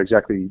figure out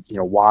exactly,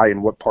 why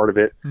and what part of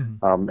it,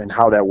 and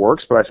how that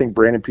works. But I think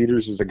Brandon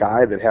Peters is a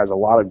guy that has a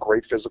lot of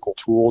great physical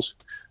tools.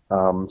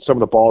 Some of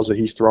the balls that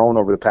he's thrown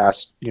over the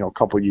past,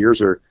 couple of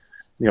years are,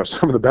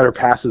 some of the better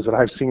passes that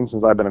I've seen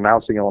since I've been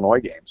announcing Illinois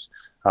games.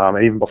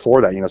 And even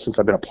before that, since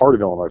I've been a part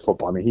of Illinois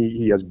football. I mean,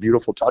 he has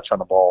beautiful touch on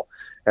the ball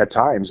at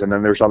times. And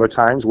then there's other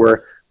times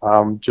where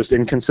just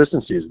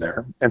inconsistency is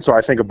there. And so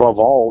I think above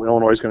all,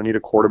 Illinois is going to need a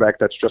quarterback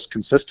that's just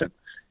consistent.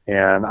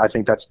 And I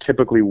think that's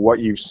typically what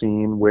you've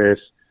seen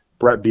with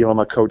Brett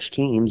Bielema coach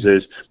teams,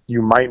 is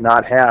you might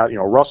not have,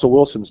 Russell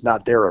Wilson's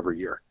not there every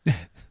year,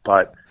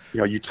 but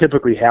you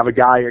typically have a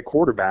guy at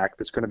quarterback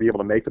that's going to be able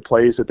to make the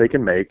plays that they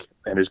can make,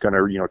 and is going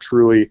to,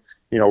 truly,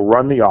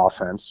 run the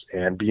offense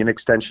and be an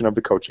extension of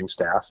the coaching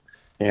staff.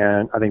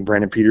 And I think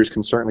Brandon Peters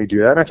can certainly do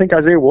that. And I think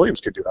Isaiah Williams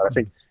could do that. I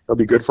think it'll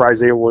be good for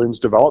Isaiah Williams'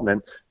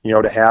 development,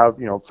 to have,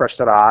 fresh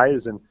set of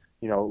eyes and,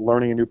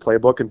 learning a new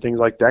playbook and things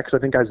like that. Because I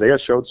think Isaiah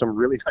showed some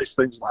really nice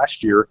things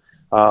last year.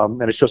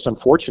 And it's just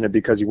unfortunate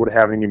because he would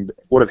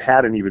have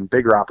had an even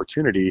bigger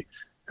opportunity.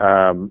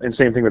 And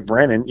same thing with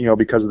Brandon,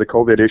 because of the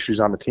COVID issues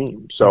on the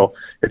team. So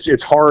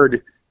it's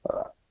hard.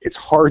 It's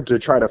hard to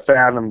try to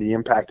fathom the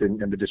impact and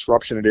the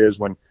disruption it is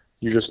when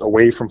you're just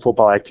away from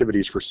football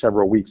activities for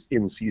several weeks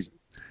in season.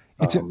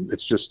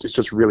 It's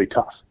just really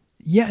tough.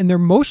 Yeah, and they're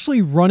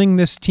mostly running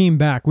this team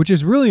back, which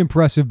is really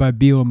impressive by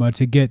Bielema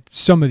to get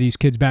some of these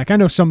kids back. I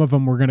know some of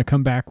them were going to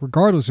come back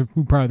regardless of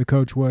who probably the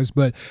coach was,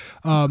 but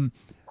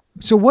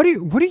so what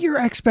are your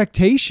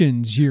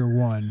expectations year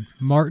one,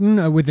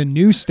 Martin, with a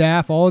new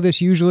staff? All of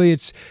this, usually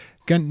it's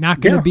not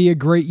going to be a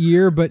great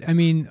year, but I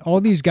mean, all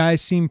these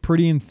guys seem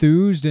pretty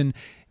enthused, and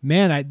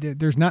man,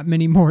 there's not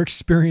many more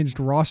experienced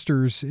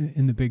rosters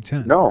in the Big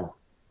Ten. No,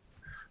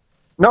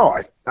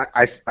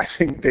 I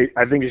think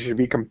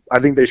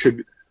they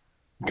should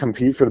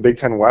compete for the Big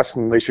Ten West,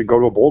 and they should go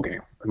to a bowl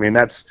game. I mean,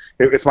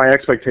 it's my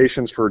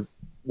expectations for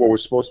what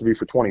was supposed to be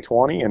for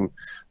 2020, and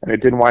it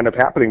didn't wind up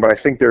happening. But I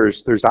think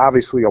there's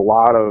obviously a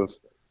lot of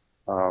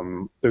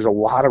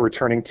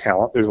returning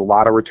talent. There's a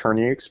lot of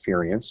returning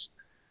experience.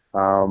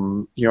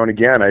 And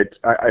again,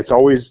 it's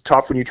always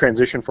tough when you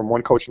transition from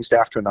one coaching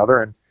staff to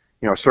another. And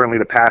certainly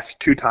the past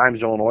 2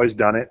 times Illinois has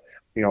done it.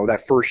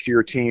 That first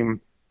year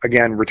team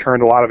again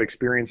returned a lot of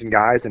experience in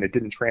guys, and it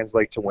didn't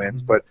translate to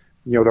wins. But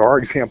there are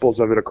examples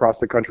of it across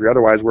the country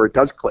otherwise where it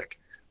does click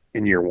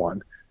in year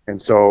one. And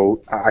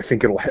so I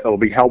think it'll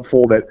be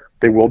helpful that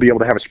they will be able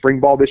to have a spring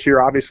ball this year,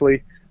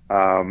 obviously.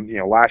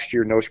 Last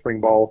year, no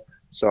spring ball.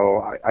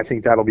 So I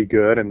think that'll be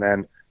good. And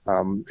then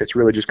it's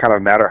really just kind of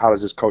a matter of how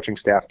does this coaching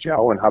staff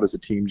gel and how does the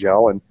team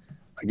gel. And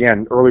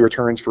again, early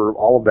returns for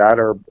all of that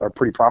are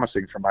pretty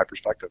promising from my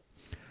perspective.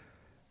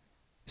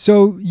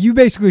 So you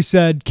basically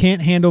said,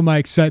 can't handle my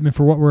excitement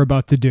for what we're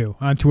about to do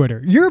on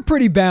Twitter. You're a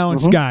pretty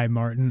balanced guy,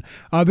 Martin.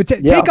 But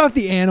take off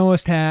the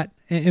analyst hat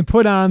and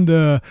put on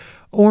the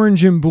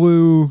orange and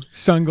blue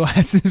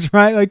sunglasses,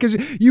 right? Like,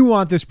 because you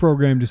want this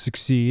program to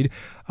succeed.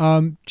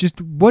 Just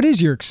what is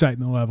your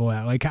excitement level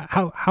at? Like,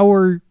 how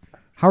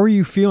are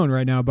you feeling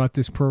right now about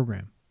this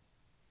program?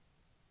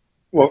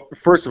 Well,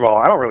 first of all,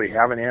 I don't really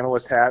have an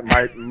analyst hat.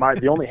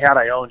 The only hat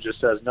I own just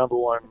says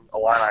 #1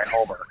 Illini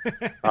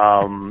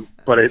Homer.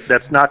 But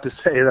that's not to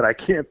say that I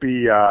can't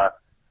be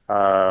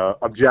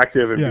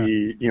objective and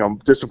be more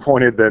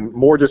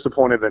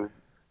disappointed than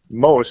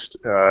most.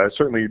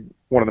 Certainly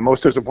one of the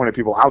most disappointed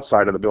people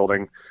outside of the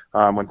building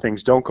when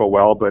things don't go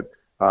well. But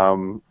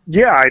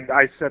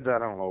I said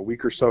that, I don't know, a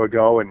week or so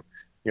ago, and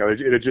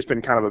it had just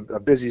been kind of a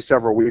busy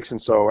several weeks,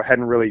 and so I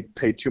hadn't really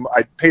paid too much.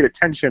 I paid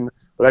attention,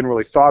 but I hadn't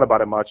really thought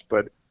about it much.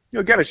 But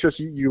again, it's just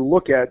you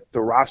look at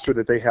the roster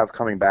that they have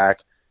coming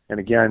back, and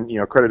again,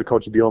 credit to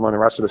Coach Bielema and the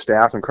rest of the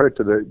staff, and credit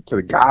to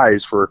the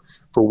guys for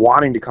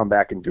wanting to come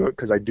back and do it,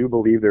 because I do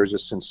believe there's a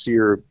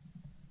sincere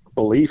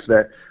belief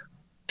that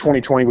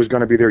 2020 was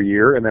going to be their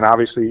year, and then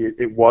obviously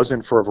it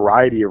wasn't for a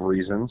variety of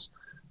reasons.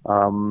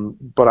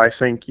 But I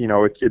think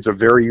it's a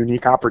very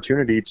unique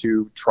opportunity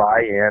to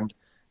try and,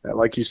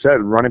 like you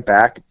said, run it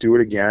back, do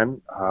it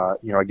again.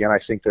 Again, I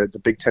think that the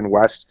Big Ten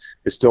West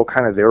is still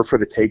kind of there for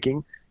the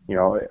taking.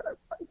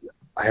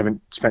 I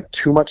haven't spent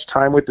too much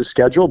time with the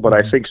schedule, but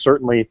I think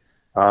certainly,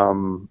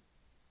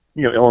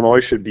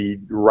 Illinois should be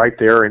right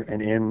there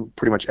and in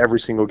pretty much every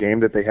single game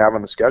that they have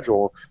on the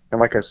schedule.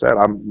 And like I said,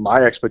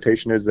 my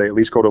expectation is they at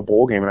least go to a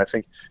bowl game, and I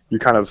think you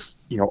kind of,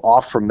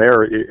 off from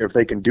there if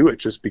they can do it,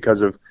 just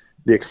because of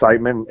the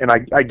excitement. And I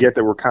get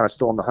that we're kind of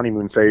still in the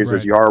honeymoon phase, right,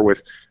 as you are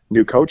with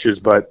new coaches,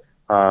 but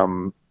I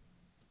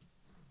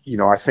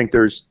think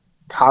there's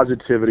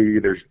positivity,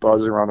 there's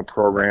buzz around the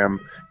program.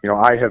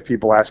 I have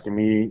people asking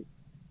me,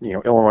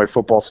 Illinois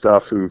football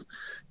stuff who've,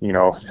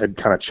 had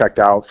kind of checked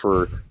out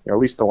for at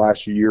least the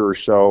last year or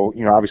so.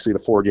 Obviously the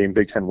 4-game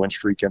Big Ten win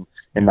streak in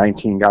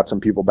 19 got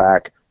some people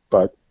back,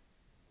 but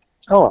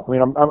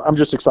I'm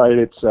just excited.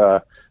 It's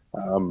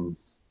something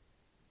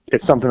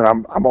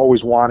that I'm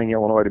always wanting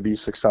Illinois to be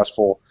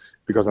successful,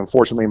 because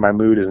unfortunately my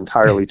mood is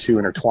entirely too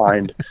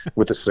intertwined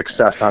with the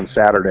success on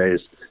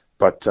Saturdays.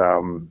 But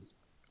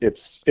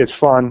it's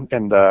fun,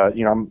 and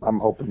I'm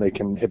hoping they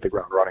can hit the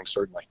ground running.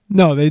 Certainly.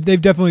 No,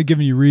 they've definitely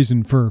given you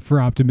reason for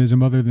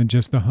optimism, other than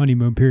just the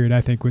honeymoon period,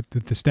 I think, with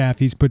the staff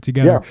he's put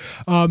together.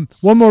 Yeah.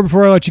 One more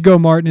before I let you go,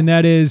 Martin, and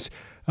that is,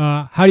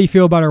 how do you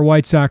feel about our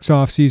White Sox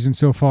offseason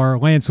so far?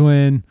 Lance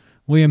Lynn,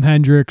 Liam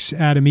Hendricks,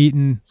 Adam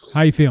Eaton.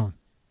 How you feeling?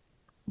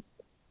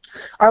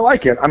 I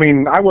like it. I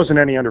mean, I wasn't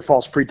any under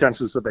false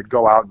pretenses that they'd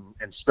go out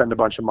and spend a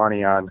bunch of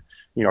money on,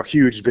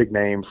 huge big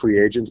name free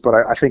agents. But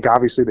I think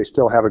obviously they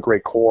still have a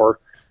great core.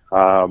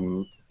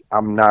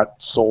 I'm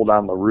not sold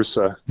on La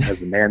Russa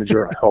as the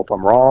manager. I hope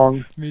I'm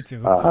wrong. Me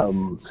too. I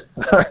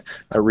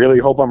really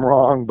hope I'm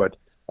wrong, but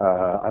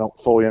I don't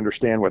fully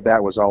understand what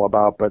that was all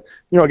about. But,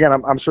 again,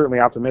 I'm certainly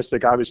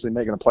optimistic. Obviously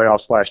making the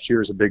playoffs last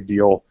year is a big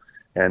deal.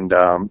 And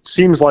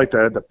seems like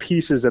the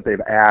pieces that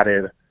they've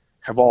added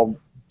have all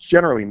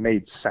generally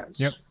made sense.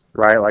 Yep.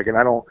 Right? Like, and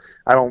I don't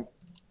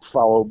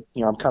follow,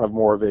 I'm kind of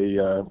more of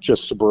a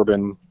just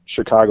suburban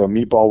Chicago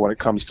meatball when it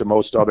comes to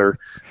most other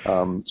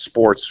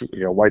sports,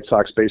 White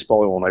Sox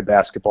baseball, Illinois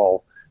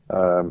basketball,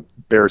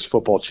 Bears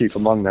football chief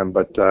among them.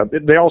 But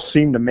they all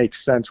seem to make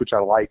sense, which I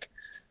like.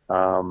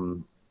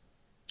 And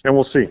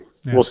we'll see.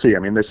 Yeah. We'll see. I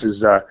mean, this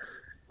is,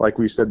 like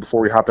we said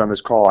before we hopped on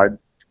this call,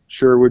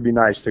 sure would be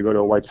nice to go to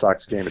a White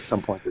Sox game at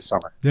some point this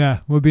summer. Yeah,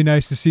 it would be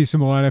nice to see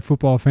some Illini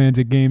football fans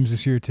at games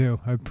this year too.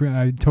 I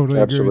totally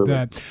agree with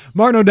that.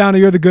 Martin O'Donnell,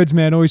 you're the goods,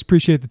 man. Always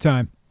appreciate the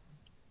time.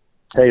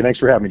 Hey, thanks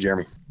for having me,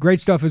 Jeremy. Great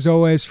stuff as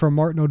always from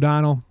Martin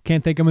O'Donnell.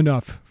 Can't thank him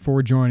enough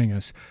for joining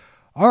us.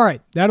 All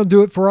right, that'll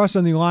do it for us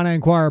on the Illini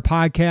Inquirer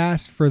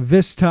podcast for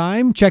this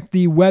time. Check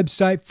the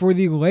website for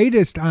the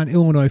latest on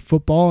Illinois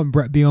football and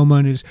Brett Bielema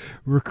and his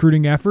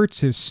recruiting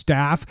efforts, his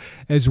staff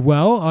as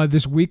well.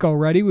 This week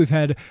already, we've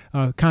had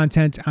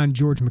content on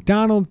George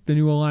McDonald, the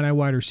new Illini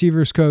wide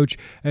receivers coach,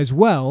 as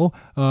well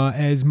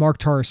as Mark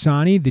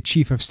Tarasani, the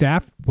chief of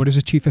staff. What does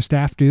a chief of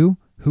staff do?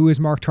 Who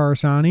is Mark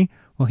Tarasani?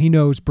 Well, he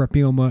knows Brett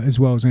Bielema as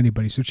well as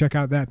anybody. So check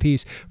out that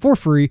piece for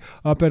free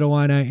up at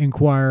Illini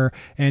Inquirer.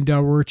 And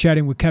we're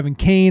chatting with Kevin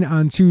Kane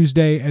on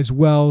Tuesday as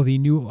well, the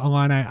new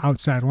Illini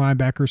outside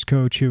linebackers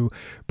coach who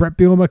Brett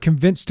Bielema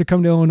convinced to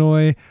come to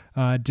Illinois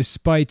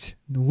despite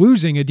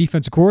losing a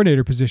defensive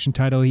coordinator position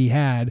title he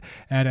had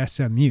at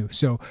SMU.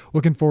 So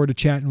looking forward to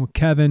chatting with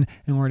Kevin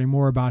and learning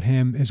more about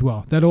him as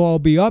well. That'll all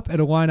be up at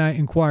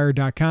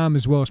IlliniInquirer.com,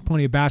 as well as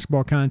plenty of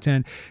basketball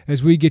content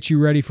as we get you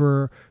ready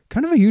for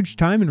kind of a huge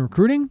time in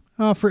recruiting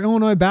for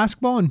Illinois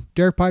basketball, and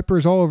Derek Piper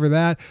is all over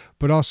that,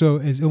 but also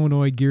as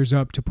Illinois gears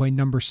up to play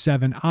number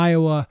 7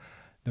 Iowa,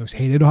 those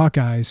hated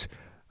Hawkeyes,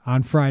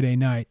 on Friday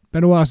night.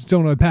 Been a while since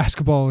Illinois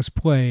basketball has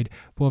played.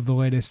 We'll have the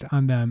latest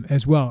on them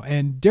as well.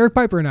 And Derek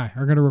Piper and I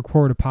are going to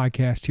record a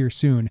podcast here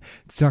soon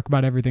to talk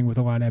about everything with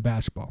Illini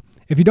basketball.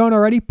 If you don't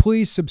already,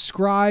 please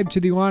subscribe to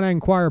the Illini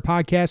Inquirer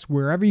podcast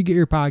wherever you get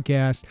your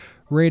podcast.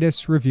 Rate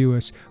us, review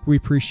us. We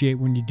appreciate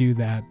when you do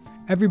that.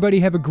 Everybody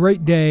have a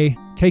great day.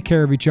 Take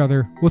care of each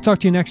other. We'll talk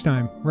to you next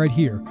time right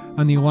here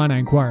on the Illini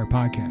Inquirer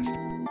podcast.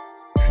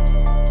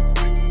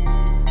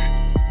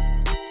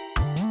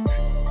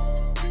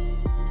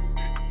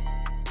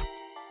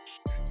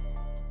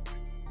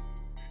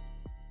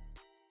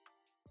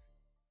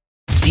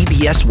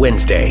 CBS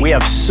Wednesday. We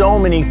have so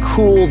many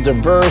cool,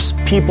 diverse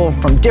people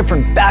from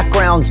different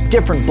backgrounds,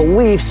 different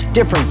beliefs,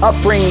 different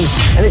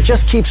upbringings, and it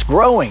just keeps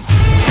growing.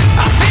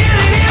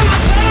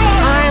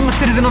 I'm a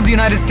citizen of the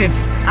United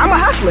States. I'm a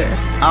hustler.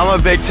 I'm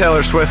a big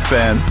Taylor Swift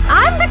fan.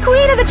 I'm the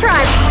queen of the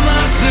tribe.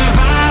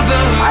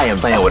 I am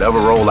playing whatever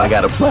role I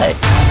gotta play.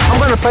 I'm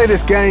going to play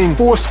this game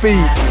full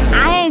speed.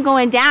 I ain't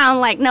going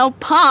down like no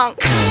punk.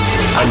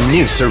 A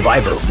new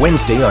Survivor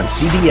Wednesday on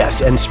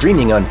CBS and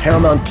streaming on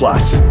Paramount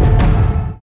Plus.